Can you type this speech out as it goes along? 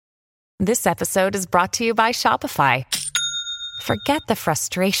This episode is brought to you by Shopify. Forget the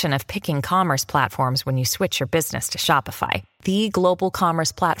frustration of picking commerce platforms when you switch your business to Shopify, the global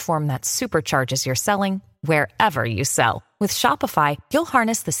commerce platform that supercharges your selling wherever you sell. With Shopify, you'll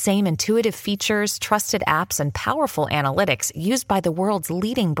harness the same intuitive features, trusted apps, and powerful analytics used by the world's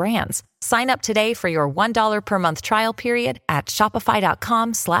leading brands. Sign up today for your $1 per month trial period at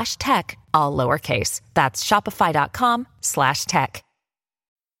shopify.com/tech, all lowercase. That's shopify.com/tech.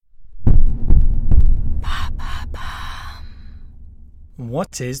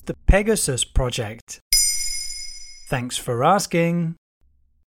 What is the Pegasus Project? Thanks for asking.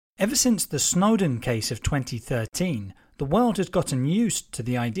 Ever since the Snowden case of 2013, the world has gotten used to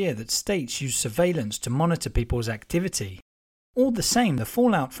the idea that states use surveillance to monitor people's activity. All the same, the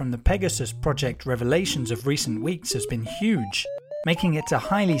fallout from the Pegasus Project revelations of recent weeks has been huge, making it a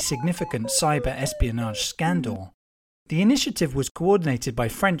highly significant cyber espionage scandal. The initiative was coordinated by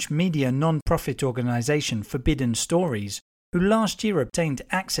French media non-profit organisation Forbidden Stories, who last year obtained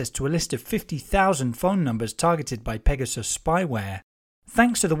access to a list of 50,000 phone numbers targeted by Pegasus spyware.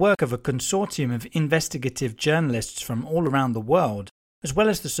 Thanks to the work of a consortium of investigative journalists from all around the world, as well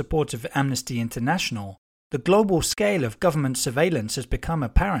as the support of Amnesty International, the global scale of government surveillance has become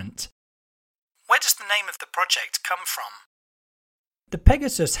apparent. Where does the name of the project come from? The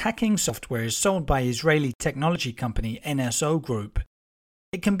Pegasus hacking software is sold by Israeli technology company NSO Group.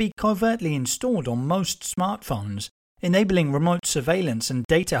 It can be covertly installed on most smartphones, enabling remote surveillance and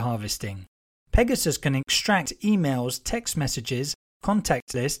data harvesting. Pegasus can extract emails, text messages,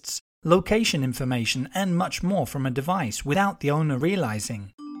 contact lists, location information, and much more from a device without the owner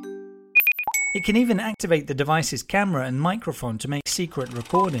realizing. It can even activate the device's camera and microphone to make secret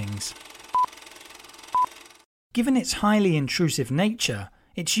recordings. Given its highly intrusive nature,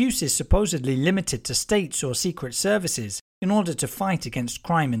 its use is supposedly limited to states or secret services in order to fight against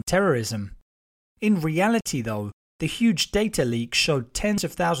crime and terrorism. In reality, though, the huge data leak showed tens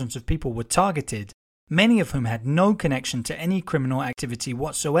of thousands of people were targeted, many of whom had no connection to any criminal activity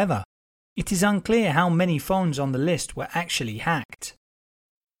whatsoever. It is unclear how many phones on the list were actually hacked.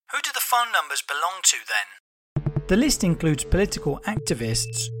 Who do the phone numbers belong to then? The list includes political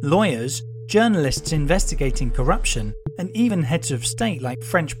activists, lawyers, journalists investigating corruption, and even heads of state like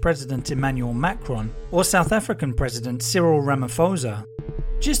French President Emmanuel Macron or South African President Cyril Ramaphosa.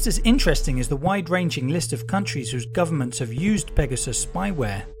 Just as interesting is the wide-ranging list of countries whose governments have used Pegasus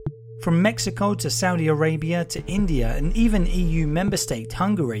spyware. From Mexico to Saudi Arabia to India and even EU member state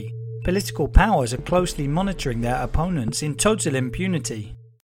Hungary, political powers are closely monitoring their opponents in total impunity.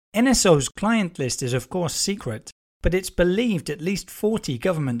 NSO's client list is of course secret, but it's believed at least 40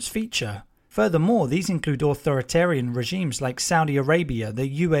 governments feature. Furthermore, these include authoritarian regimes like Saudi Arabia, the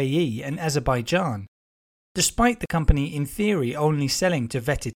UAE, and Azerbaijan. Despite the company in theory only selling to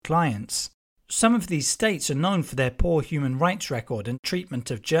vetted clients, some of these states are known for their poor human rights record and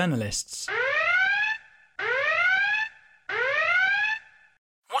treatment of journalists.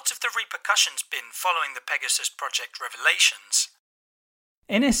 What have the repercussions been following the Pegasus Project revelations?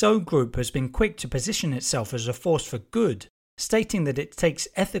 NSO Group has been quick to position itself as a force for good, stating that it takes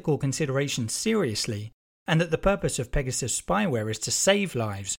ethical considerations seriously and that the purpose of Pegasus spyware is to save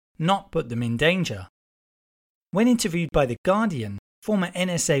lives, not put them in danger. When interviewed by The Guardian, former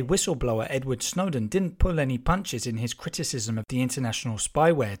NSA whistleblower Edward Snowden didn't pull any punches in his criticism of the international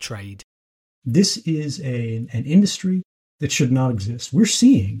spyware trade. This is an industry that should not exist. We're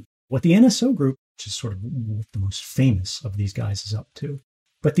seeing what the NSO Group, which is sort of what the most famous of these guys, is up to.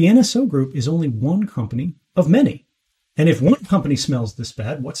 But the NSO Group is only one company of many. And if one company smells this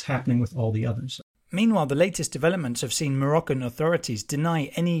bad, what's happening with all the others? Meanwhile, the latest developments have seen Moroccan authorities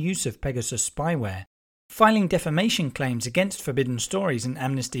deny any use of Pegasus spyware, filing defamation claims against Forbidden Stories and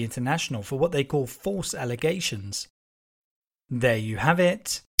Amnesty International for what they call false allegations. There you have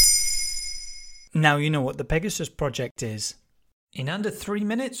it. Now you know what the Pegasus Project is. In under 3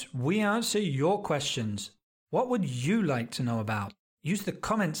 minutes, we answer your questions. What would you like to know about? Use the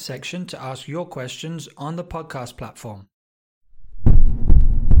comments section to ask your questions on the podcast platform.